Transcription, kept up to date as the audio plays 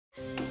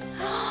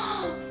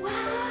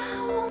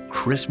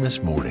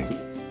Christmas morning.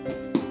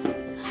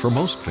 For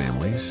most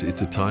families,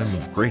 it's a time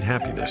of great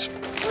happiness.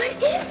 What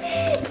is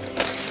it?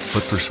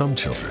 But for some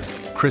children,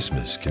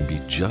 Christmas can be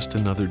just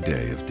another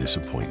day of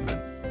disappointment.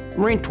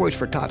 Marine Toys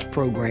for Tots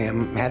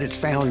program had its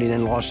founding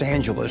in Los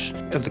Angeles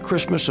of the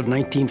Christmas of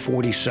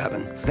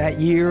 1947.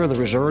 That year, the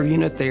reserve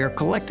unit there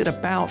collected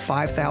about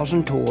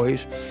 5,000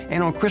 toys,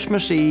 and on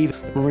Christmas Eve,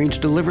 the Marines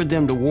delivered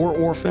them to war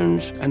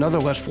orphans and other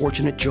less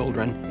fortunate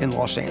children in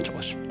Los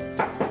Angeles.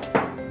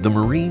 The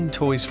Marine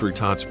Toys for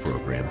Tots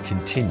program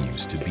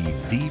continues to be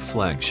the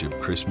flagship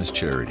Christmas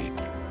charity.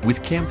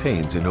 With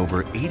campaigns in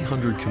over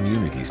 800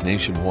 communities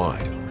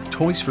nationwide,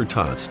 Toys for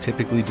Tots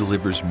typically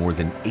delivers more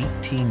than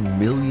 18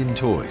 million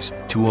toys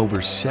to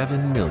over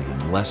 7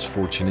 million less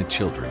fortunate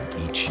children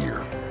each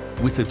year.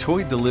 With a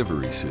toy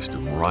delivery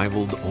system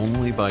rivaled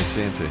only by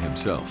Santa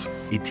himself,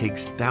 it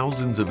takes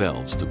thousands of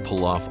elves to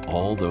pull off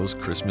all those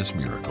Christmas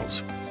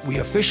miracles. We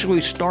officially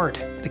start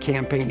the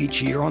campaign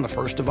each year on the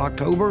 1st of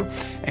October,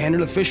 and it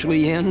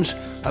officially ends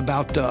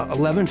about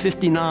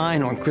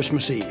 11:59 on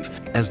Christmas Eve.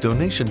 As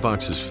donation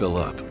boxes fill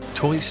up,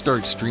 toys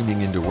start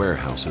streaming into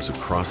warehouses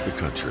across the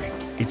country.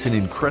 It's an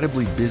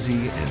incredibly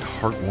busy and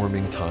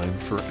heartwarming time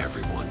for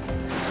everyone.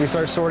 We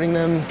start sorting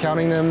them,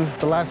 counting them.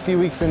 The last few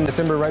weeks in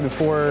December, right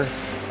before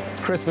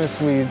Christmas,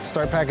 we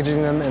start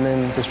packaging them and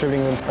then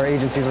distributing them to our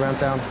agencies around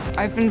town.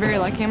 I've been very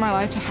lucky in my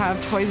life to have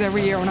toys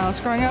every year when I was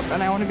growing up,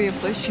 and I want to be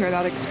able to share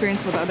that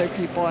experience with other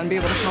people and be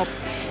able to help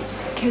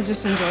kids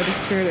just enjoy the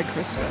spirit of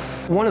Christmas.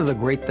 One of the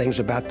great things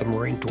about the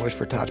Marine Toys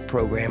for Tots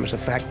program is the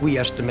fact we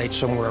estimate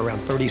somewhere around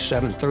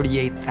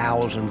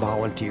 38,000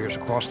 volunteers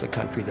across the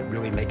country that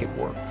really make it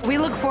work. We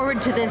look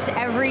forward to this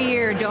every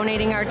year,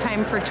 donating our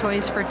time for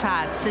Toys for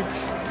Tots.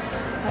 It's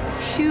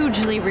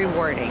hugely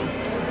rewarding.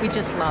 We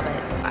just love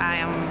it. I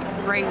am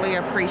greatly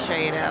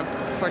appreciative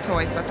for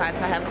Toys for Tots.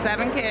 I have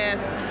 7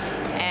 kids,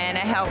 and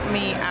it helped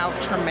me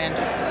out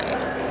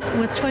tremendously.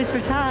 With Toys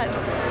for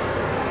Tots,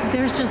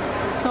 there's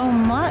just so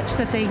much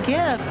that they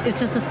give. It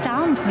just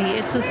astounds me.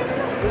 It's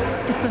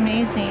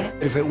amazing.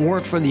 If it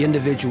weren't for the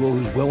individual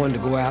who's willing to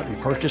go out and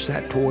purchase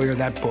that toy or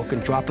that book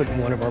and drop it in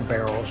one of our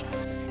barrels,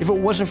 if it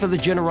wasn't for the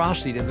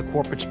generosity of the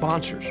corporate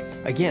sponsors,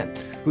 again,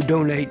 who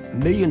donate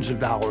millions of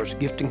dollars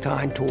gifting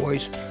kind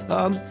toys,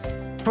 the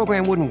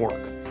program wouldn't work.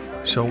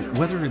 So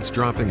whether it's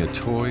dropping a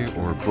toy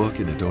or a book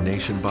in a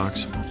donation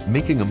box,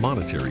 making a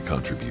monetary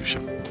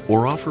contribution,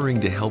 or offering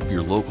to help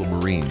your local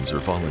Marines or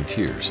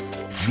volunteers,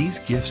 these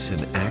gifts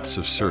and acts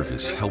of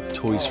service help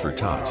Toys for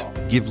Tots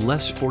give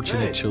less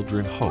fortunate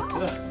children hope,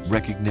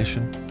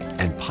 recognition,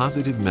 and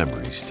positive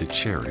memories to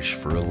cherish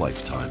for a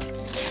lifetime.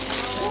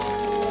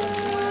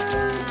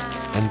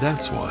 And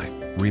that's why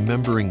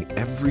remembering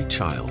every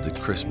child at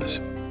Christmas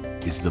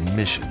is the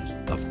mission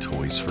of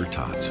Toys for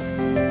Tots.